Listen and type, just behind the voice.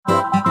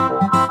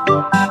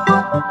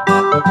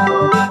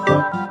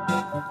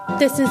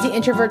This is the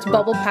Introverts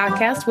Bubble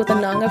podcast with a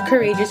nung of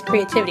courageous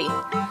creativity,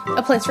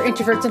 a place for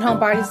introverts and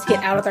homebodies to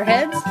get out of their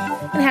heads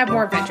and have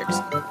more adventures,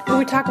 where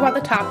we talk about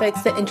the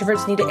topics that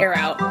introverts need to air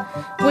out,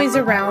 ways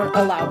around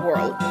a loud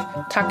world,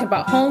 talking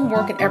about home,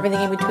 work, and everything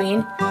in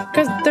between,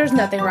 because there's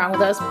nothing wrong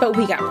with us, but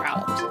we got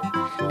problems.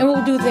 And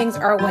we'll do things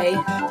our way,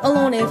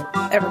 alone if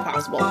ever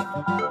possible.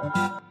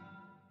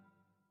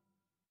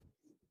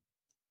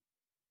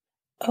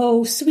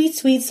 Oh, sweet,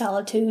 sweet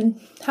solitude.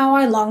 How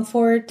I long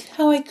for it,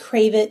 how I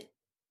crave it,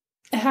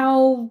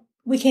 how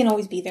we can't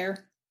always be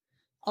there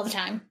all the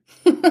time.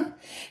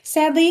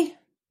 Sadly,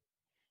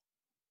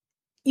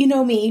 you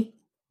know me,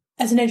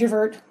 as an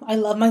introvert, I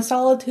love my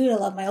solitude, I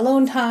love my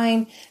alone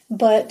time,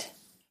 but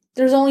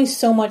there's only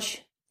so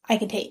much I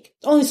can take.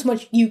 There's only so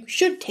much you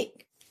should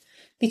take.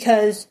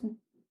 Because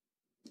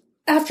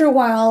after a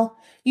while,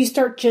 you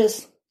start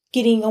just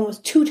getting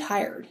almost too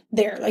tired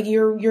there. Like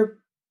you're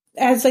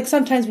as like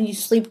sometimes when you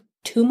sleep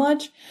too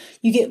much,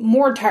 you get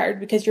more tired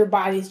because your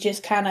body's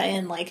just kind of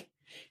in like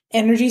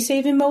energy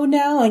saving mode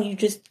now, and you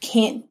just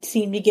can't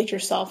seem to get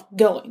yourself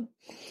going.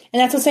 And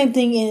that's the same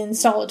thing in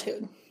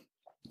solitude.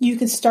 You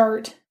can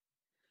start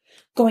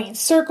going in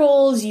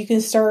circles. You can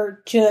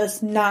start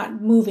just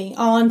not moving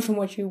on from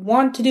what you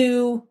want to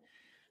do.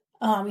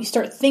 You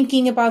start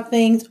thinking about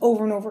things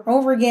over and over and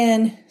over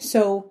again.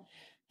 So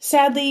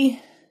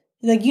sadly,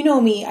 like, you know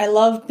me, I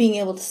love being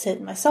able to sit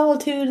in my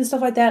solitude and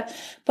stuff like that,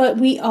 but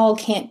we all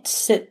can't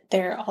sit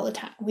there all the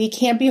time. We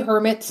can't be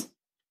hermits.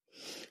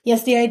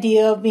 Yes, the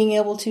idea of being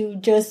able to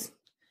just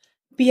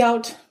be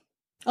out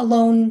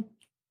alone,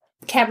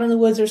 cabin in the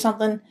woods or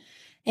something,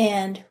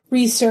 and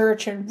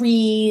research and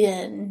read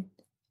and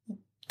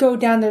go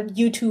down the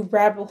YouTube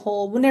rabbit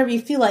hole whenever you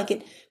feel like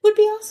it would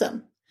be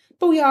awesome.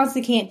 But we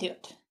honestly can't do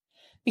it.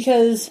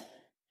 Because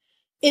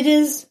it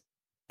is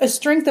a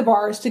strength of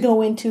ours to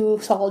go into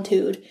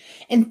solitude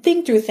and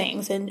think through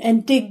things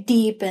and dig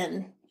deep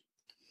and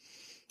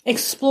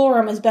explore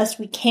them as best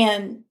we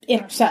can in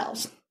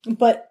ourselves.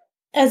 But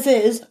as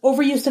is,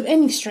 overuse of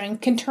any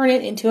strength can turn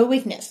it into a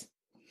weakness.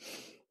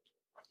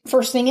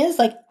 First thing is,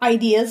 like,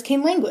 ideas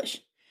can languish.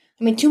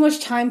 I mean, too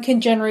much time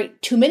can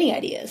generate too many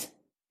ideas.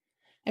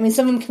 I mean,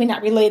 some of them can be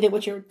not related to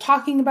what you're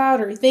talking about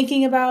or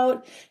thinking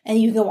about,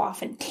 and you go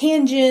off in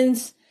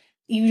tangents.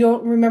 You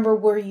don't remember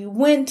where you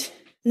went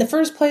in the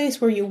first place,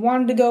 where you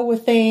wanted to go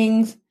with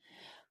things.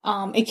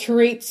 It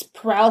creates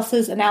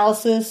paralysis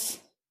analysis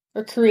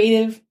or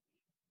creative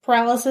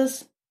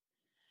paralysis.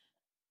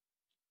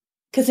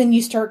 Because then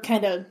you start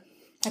kind of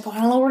like, oh,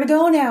 I don't know where to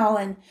go now,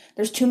 and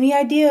there's too many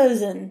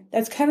ideas, and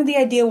that's kind of the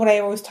idea what I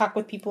always talk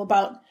with people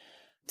about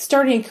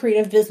starting a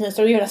creative business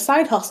or even a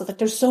side hustle. Like,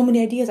 there's so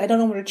many ideas, I don't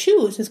know where to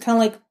choose. It's kind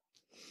of like,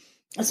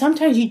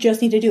 sometimes you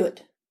just need to do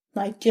it.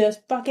 Like,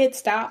 just fuck it,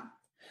 stop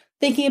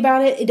thinking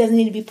about it. It doesn't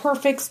need to be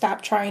perfect.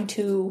 Stop trying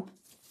to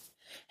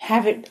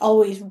have it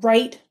always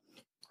right.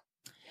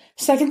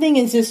 Second thing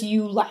is just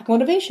you lack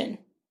motivation.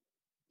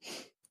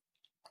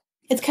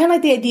 It's kind of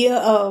like the idea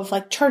of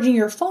like charging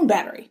your phone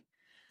battery.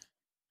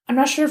 I'm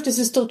not sure if this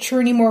is still true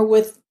anymore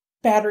with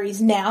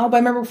batteries now, but I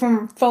remember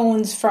from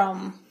phones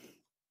from,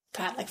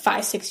 like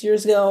 5-6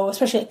 years ago,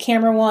 especially like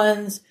camera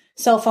ones,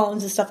 cell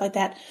phones and stuff like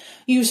that.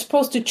 You're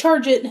supposed to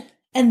charge it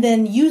and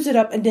then use it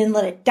up and then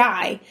let it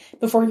die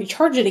before you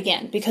charge it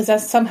again, because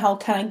that somehow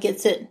kind of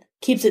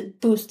keeps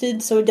it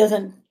boosted so it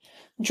doesn't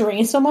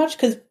drain so much.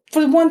 Because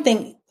for the one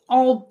thing,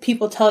 all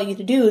people tell you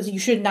to do is you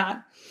should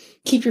not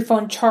keep your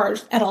phone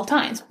charged at all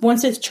times.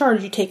 Once it's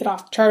charged, you take it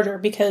off the charger,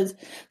 because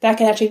that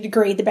can actually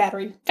degrade the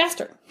battery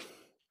faster.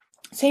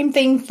 Same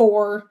thing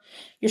for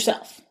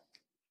yourself.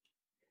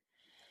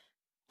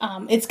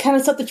 It's kind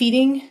of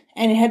self-defeating,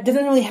 and it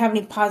doesn't really have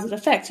any positive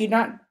effects.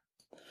 There's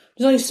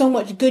only so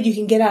much good you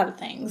can get out of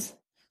things.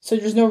 So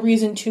there's no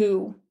reason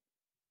to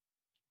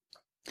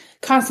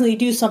constantly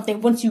do something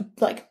once you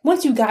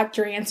got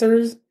your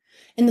answers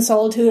in the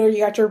solitude, or you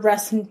got your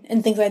rest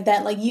and things like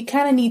that. Like, you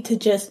kind of need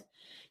to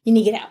you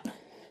need to get out.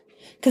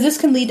 Because this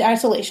can lead to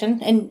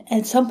isolation and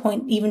at some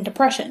point even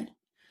depression,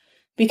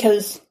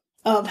 because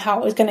of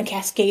how it's going to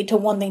cascade to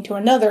one thing to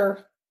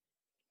another.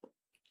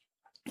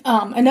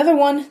 Another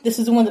one, this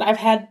is the one that I've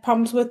had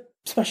problems with,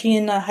 especially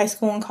in high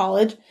school and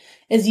college,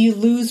 is you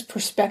lose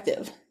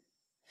perspective.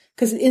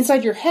 Because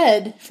inside your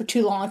head for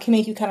too long can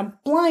make you kind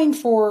of blind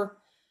for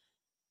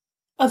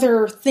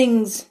other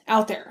things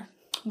out there.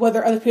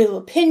 Whether other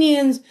people's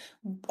opinions,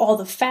 all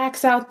the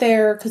facts out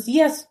there. Because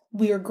yes,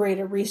 we are great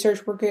at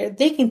research, we're great at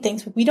thinking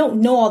things, but we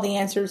don't know all the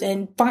answers,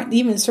 and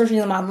even searching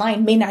them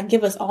online may not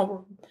give us all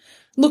we're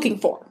looking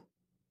for.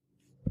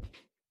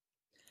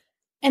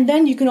 And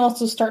then you can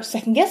also start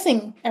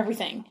second-guessing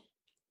everything.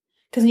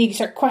 Because then you can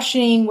start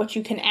questioning what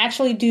you can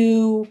actually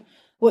do,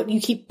 what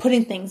you keep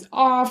putting things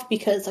off,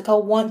 because like, I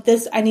want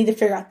this, I need to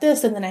figure out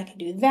this, and then I can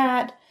do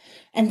that.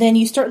 And then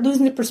you start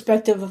losing the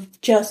perspective of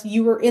just,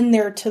 you were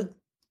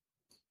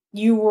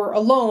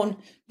alone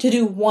to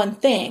do one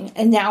thing,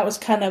 and now it's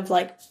kind of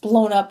like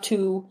blown up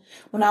to,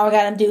 well, now I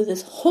gotta do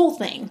this whole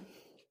thing.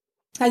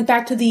 Like,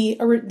 back to the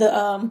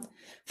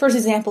first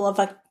example of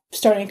like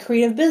starting a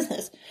creative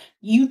business.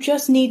 You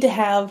just need to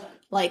have,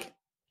 like,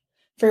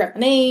 figure out the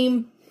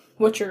name,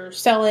 what you're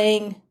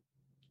selling,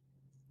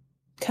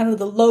 kind of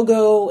the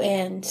logo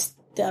and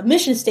the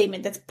mission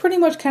statement. That's pretty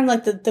much kind of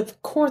like the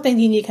core thing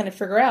you need to kind of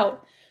figure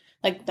out.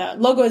 Like the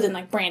logo is in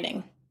like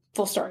branding,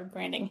 full story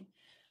branding.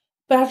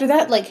 But after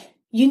that, like,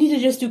 you need to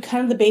just do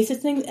kind of the basic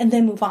things and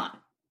then move on.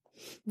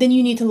 Then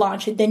you need to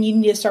launch it. Then you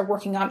need to start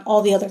working on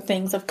all the other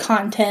things of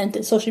content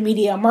and social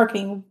media,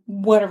 marketing,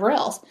 whatever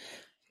else.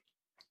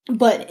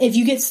 But if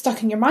you get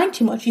stuck in your mind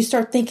too much, you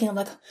start thinking of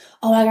like,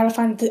 oh, I gotta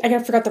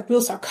figure out the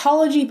real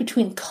psychology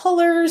between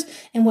colors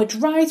and what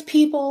drives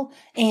people.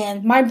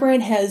 And my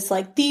brand has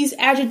like these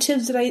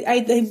adjectives that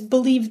I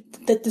believe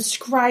that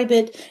describe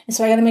it. And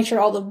so I gotta make sure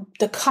all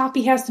the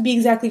copy has to be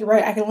exactly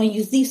right. I can only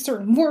use these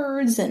certain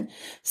words and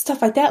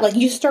stuff like that. Like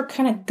you start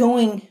kind of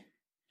going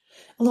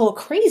a little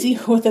crazy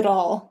with it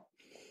all.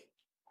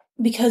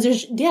 Because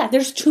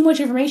there's too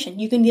much information.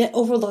 You can get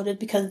overloaded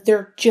because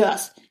there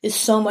just is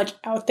so much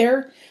out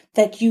there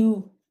that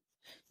you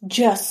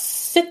just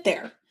sit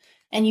there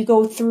and you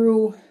go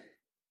through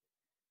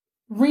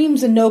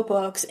reams of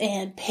notebooks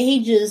and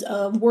pages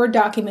of Word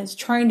documents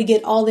trying to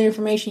get all the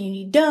information you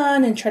need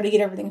done and try to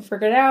get everything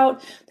figured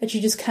out, that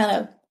you just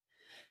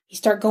you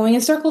start going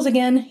in circles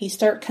again. You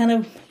start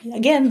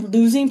again,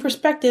 losing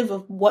perspective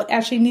of what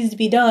actually needs to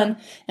be done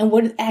and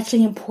what is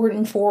actually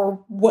important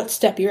for what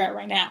step you're at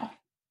right now.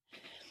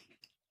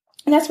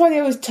 And that's why they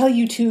always tell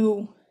you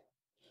to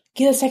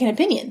get a second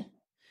opinion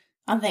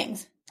on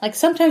things. Like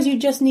sometimes you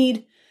just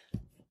need,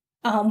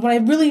 when I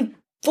really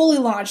fully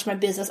launched my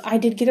business, I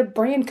did get a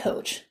brand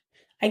coach.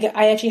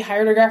 I actually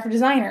hired a graphic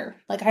designer.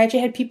 Like I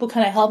actually had people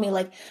kind of help me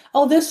like,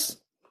 oh, this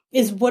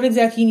is what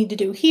exactly you need to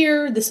do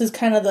here. This is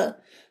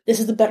this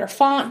is the better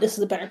font. This is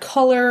the better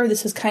color.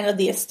 This is kind of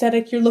the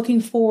aesthetic you're looking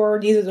for.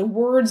 These are the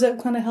words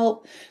that kind of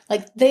help.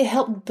 Like they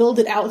helped build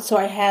it out so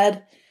I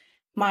had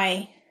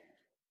my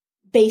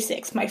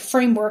basics, my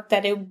framework,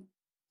 that it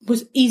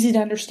was easy to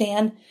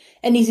understand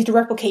and easy to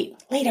replicate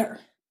later.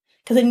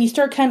 Because then you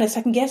start kind of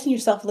second guessing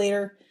yourself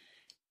later.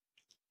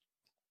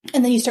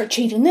 And then you start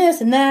changing this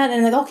and that.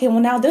 And like, okay,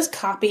 well now this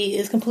copy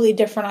is completely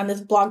different on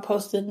this blog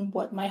post than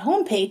what my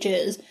homepage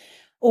is.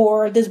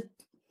 Or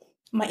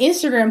my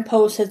Instagram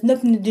post has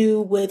nothing to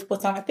do with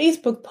what's on my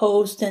Facebook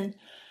post. And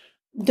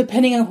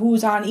depending on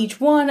who's on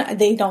each one,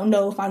 they don't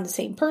know if I'm the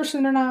same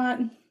person or not.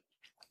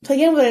 So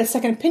again, with a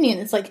second opinion,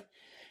 it's like,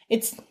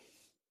 it's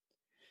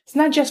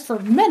not just for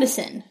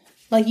medicine.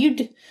 Like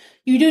you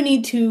do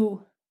need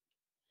to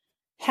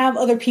have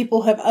other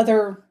people have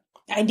other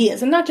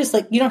ideas, and not just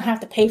like you don't have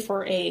to pay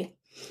for a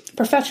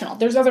professional.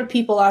 There's other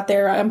people out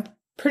there. I'm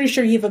pretty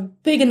sure you have a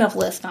big enough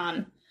list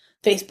on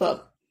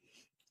Facebook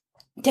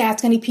to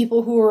ask any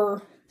people who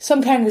are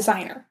some kind of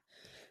designer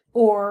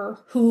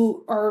or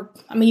who are,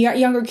 you got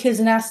younger kids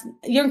in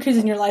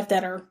your life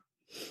that are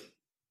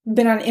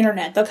been on the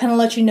internet. They'll kind of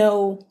let you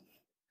know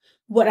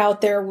what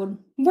out there would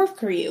work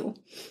for you,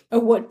 or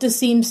what just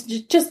seems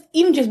just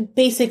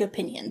basic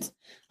opinions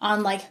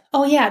on like,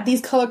 oh yeah,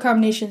 these color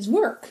combinations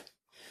work,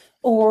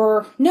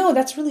 or no,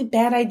 that's a really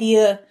bad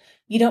idea.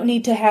 You don't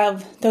need to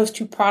have those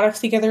two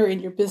products together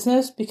in your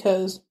business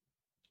because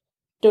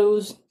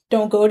those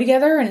don't go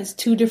together and it's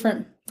two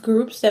different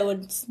groups that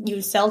you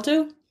would sell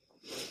to.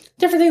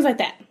 Different things like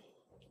that.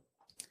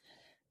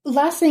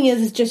 Last thing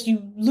is just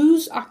you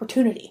lose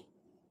opportunity.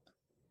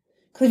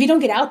 Because if you don't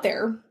get out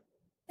there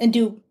and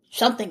do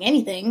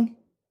anything,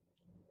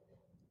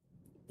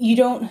 you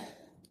can't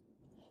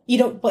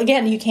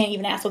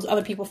even ask those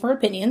other people for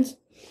opinions.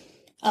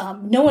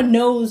 No one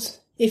knows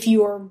if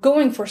you are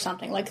going for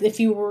something. Like if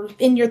you were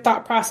in your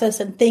thought process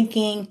and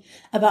thinking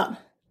about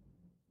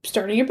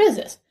starting your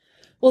business,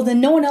 well,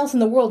 then no one else in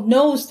the world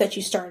knows that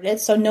you started it.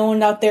 So no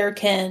one out there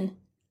can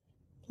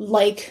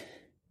like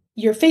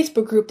your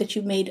Facebook group that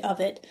you made of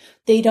it.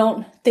 They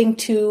don't think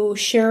to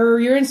share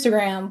your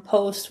Instagram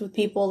post with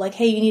people like,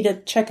 hey, you need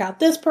to check out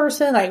this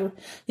person. You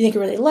think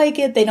you really like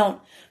it. They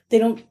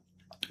don't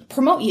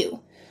promote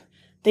you.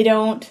 They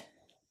don't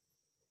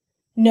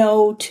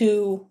know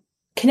to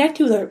connect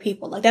you with other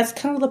people. Like that's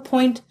kind of the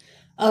point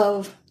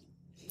of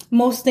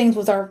most things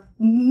with our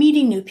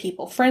meeting new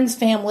people, friends,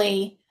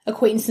 family,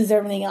 acquaintances,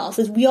 everything else,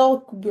 is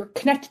we're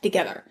connected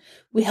together.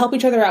 We help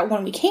each other out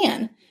when we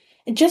can.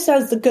 It just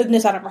as the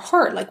goodness out of our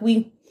heart. Like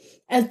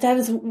that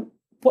is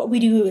what we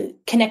do,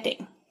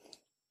 connecting.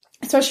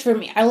 Especially for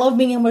me. I love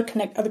being able to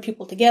connect other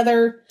people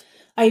together.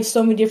 I have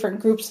so many different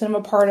groups that I'm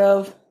a part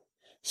of,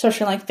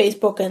 especially like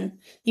Facebook and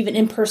even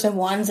in-person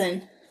ones.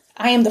 And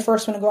I am the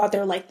first one to go out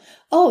there like,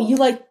 oh,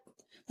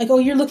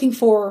 you're looking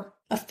for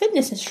a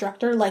fitness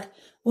instructor. Like,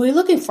 what are you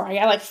looking for? I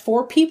got like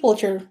 4 people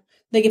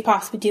they could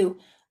possibly do.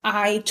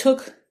 I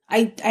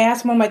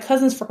asked one of my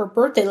cousins for her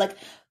birthday, like,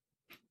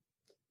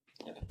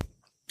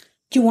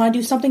 do you want to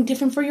do something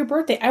different for your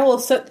birthday? I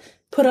will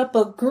put up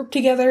a group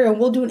together and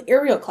we'll do an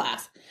aerial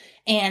class.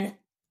 And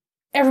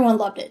everyone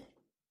loved it.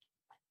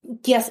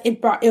 Yes,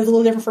 it was a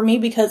little different for me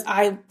because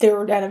they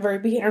were at a very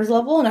beginner's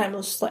level and I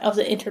was an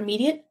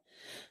intermediate.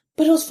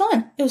 But it was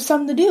fun. It was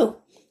something to do.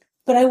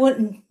 But I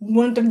wouldn't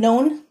have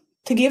known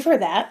to give her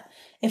that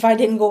if I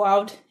didn't go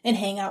out and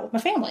hang out with my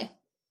family.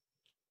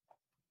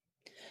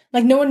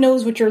 Like, no one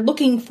knows what you're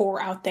looking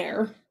for out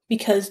there,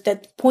 because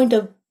the point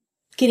of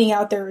getting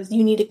out there is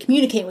you need to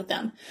communicate with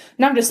them.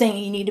 Not just saying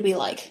you need to be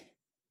like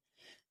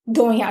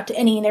going out to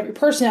any and every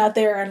person out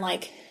there and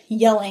like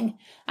yelling,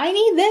 I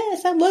need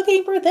this, I'm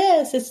looking for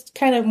this. It's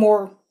kind of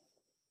more,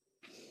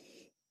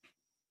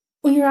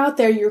 when you're out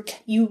there,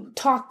 you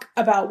talk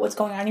about what's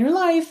going on in your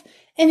life,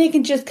 and it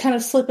can just kind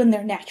of slip in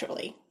there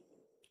naturally.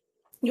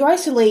 You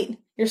isolate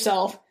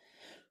yourself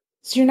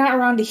so you're not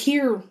around to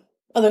hear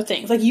other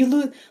things.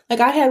 Like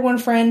I had one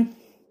friend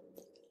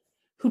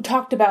who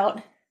talked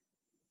about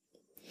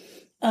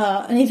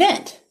an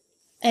event,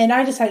 and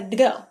I decided to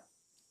go.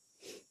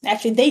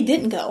 Actually, they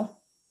didn't go.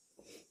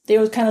 There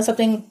was kind of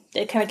something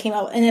that kind of came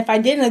out, and if I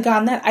didn't have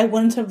gone that, I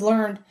wouldn't have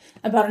learned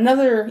about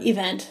another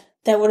event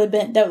that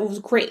was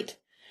great,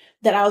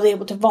 that I was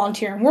able to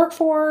volunteer and work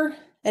for,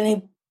 and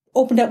it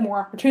opened up more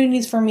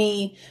opportunities for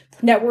me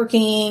for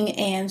networking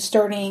and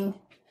starting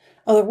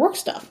other work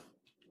stuff.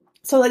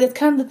 So, like, it's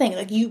kind of the thing,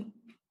 like, you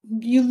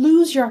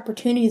lose your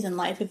opportunities in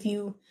life if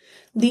you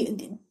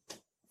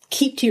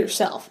keep to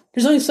yourself.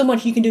 There's only so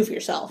much you can do for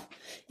yourself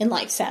in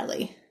life,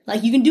 sadly.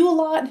 Like, you can do a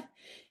lot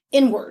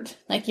inward.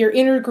 Like, your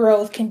inner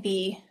growth can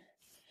be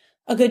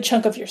a good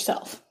chunk of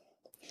yourself.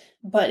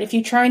 But if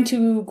you're trying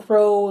to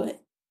grow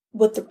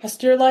with the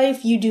rest of your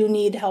life, you do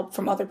need help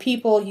from other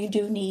people. You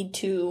do need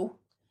to,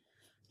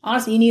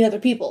 honestly, you need other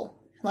people.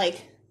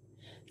 Like,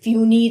 if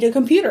you need a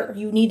computer,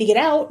 you need to get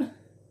out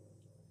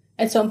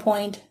at some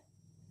point.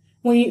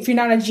 If you're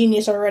not a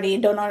genius already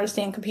and don't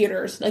understand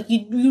computers, like,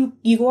 you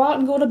go out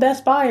and go to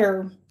Best Buy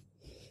or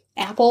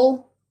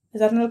Apple.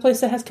 Is that another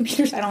place that has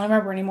computers? I don't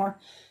remember anymore.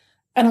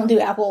 I don't do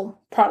Apple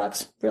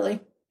products,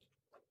 really.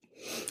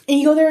 And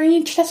you go there and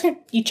you check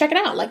it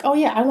out. Like, oh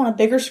yeah, I want a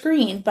bigger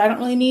screen, but I don't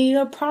really need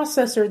a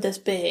processor this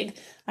big.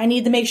 I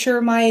need to make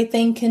sure my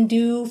thing can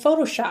do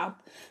Photoshop,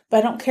 but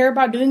I don't care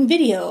about doing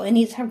video. It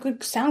needs to have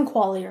good sound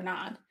quality or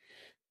not.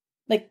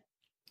 Like,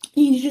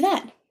 you need to do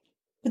that.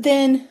 But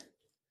then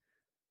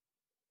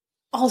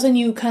all of a sudden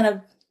you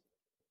can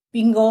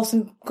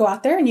go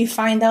out there and you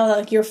find out,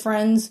 like, your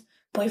friend's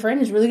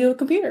boyfriend is really good with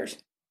computers.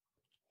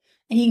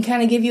 And he can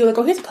kind of give you, like,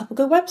 oh, here's a couple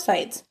good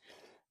websites.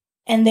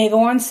 And they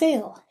go on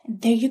sale.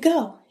 And there you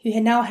go. You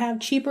now have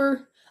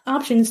cheaper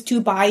options to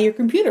buy your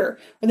computer.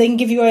 Or they can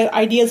give you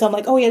ideas on,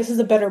 like, oh yeah, this is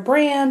a better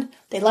brand.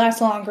 They last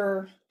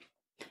longer.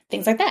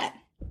 Things like that.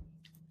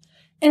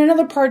 And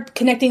another part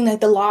connecting,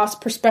 like, the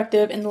lost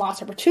perspective and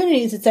lost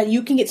opportunities is that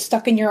you can get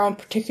stuck in your own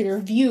particular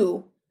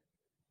view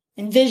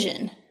and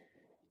vision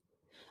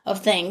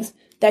of things,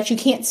 that you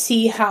can't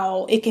see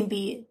how it can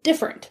be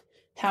different,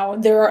 how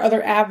there are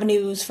other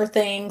avenues for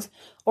things,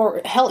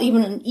 or hell,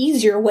 even an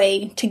easier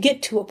way to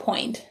get to a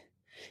point.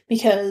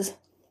 Because,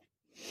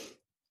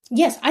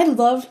 yes, I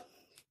love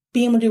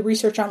being able to do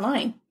research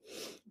online,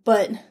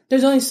 but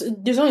there's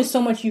only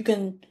so much you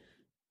can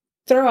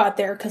throw out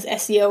there, because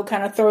SEO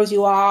kind of throws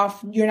you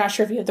off. You're not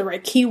sure if you have the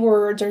right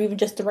keywords or even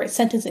just the right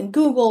sentence in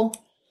Google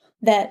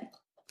that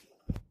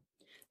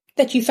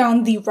you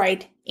found the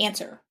right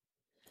answer.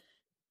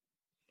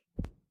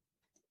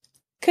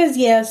 Because,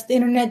 yes, the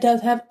internet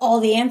does have all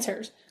the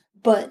answers,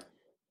 but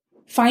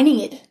finding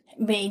it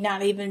may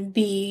not even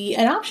be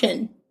an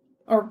option,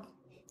 or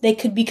they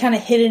could be kind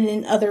of hidden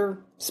in other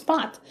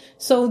spots.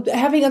 So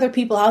having other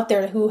people out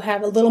there who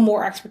have a little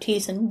more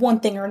expertise in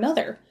one thing or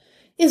another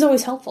is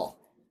always helpful.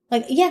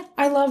 Like, yeah,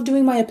 I love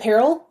doing my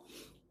apparel,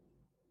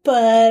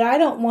 but I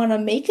don't want to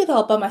make it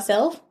all by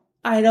myself.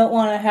 I don't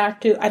want to have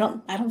to, I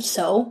don't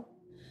sew.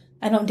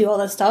 I don't do all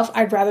that stuff.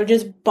 I'd rather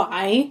just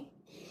buy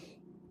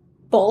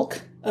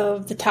bulk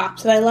of the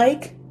tops that I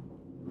like,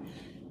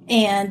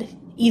 and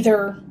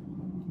either,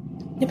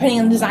 depending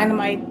on the design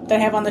that I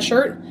have on the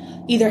shirt,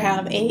 either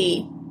have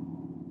a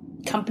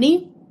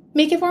company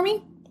make it for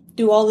me,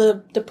 do all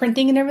the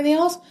printing and everything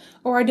else,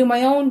 or I do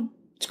my own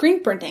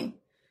screen printing.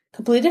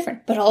 Completely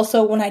different. But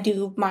also, when I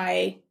do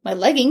my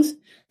leggings,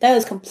 that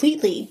is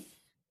completely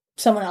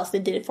someone else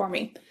that did it for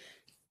me.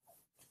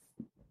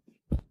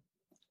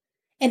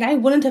 And I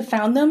wouldn't have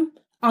found them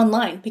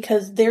online,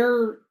 because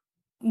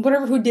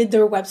whatever who did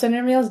their website and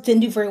everything else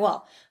didn't do very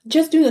well.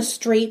 Just doing a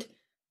straight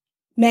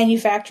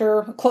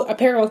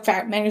apparel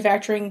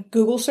manufacturing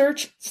Google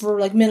search for,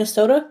 like,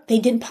 Minnesota, they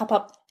didn't pop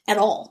up at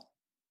all.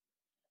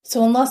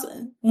 So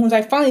once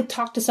I finally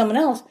talked to someone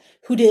else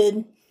who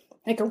did,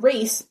 like, a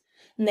race,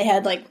 and they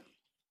had, like,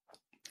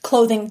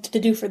 clothing to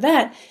do for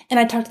that, and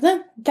I talked to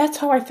them, that's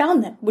how I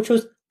found them, which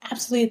was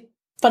absolutely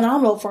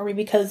phenomenal for me,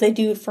 because they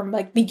do from,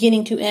 like,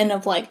 beginning to end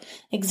of, like,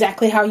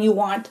 exactly how you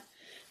want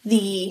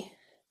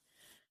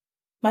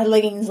my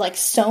leggings, like,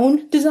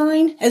 sewn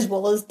design, as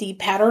well as the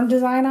pattern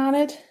design on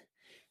it,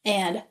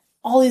 and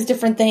all these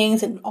different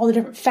things, and all the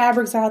different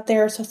fabrics out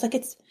there. So it's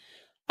like,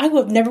 I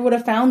never would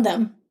have found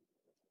them,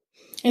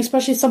 and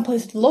especially some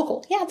places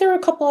local. Yeah, there are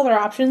a couple other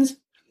options,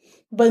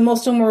 but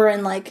most of them were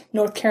in, like,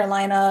 North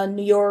Carolina,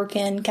 New York,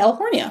 and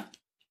California.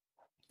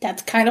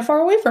 That's kind of far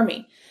away from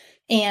me,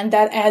 and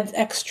that adds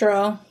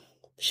extra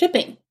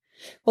shipping.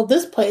 Well,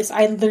 this place,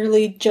 I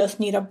literally just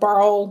need to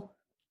borrow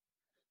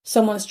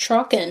someone's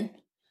truck and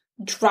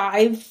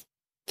drive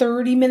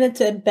 30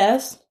 minutes at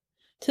best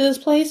to this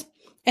place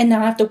and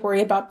not have to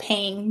worry about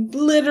paying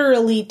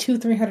literally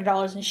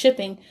 $200-$300 in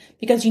shipping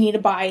because you need to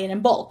buy it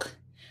in bulk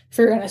if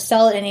you're going to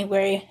sell it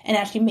anyway and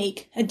actually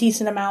make a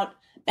decent amount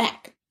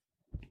back.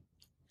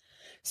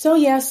 So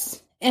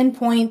yes, end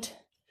point.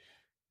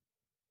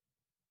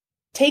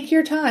 Take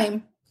your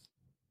time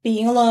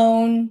being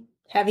alone,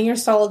 having your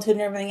solitude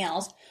and everything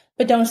else,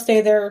 but don't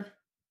stay there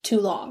too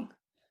long.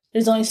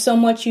 There's only so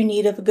much you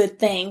need of a good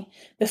thing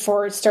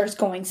before it starts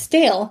going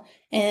stale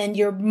and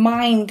your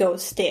mind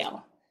goes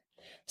stale.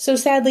 So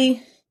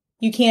sadly,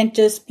 you can't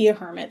just be a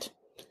hermit.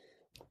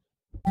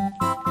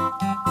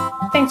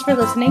 Thanks for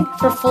listening.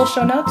 For full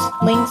show notes,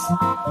 links,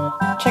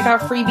 check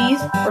out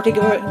freebies, or to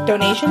give a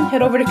donation,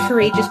 head over to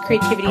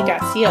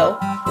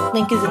courageouscreativity.co.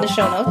 Link is in the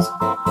show notes.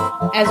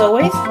 As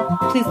always,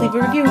 please leave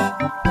a review.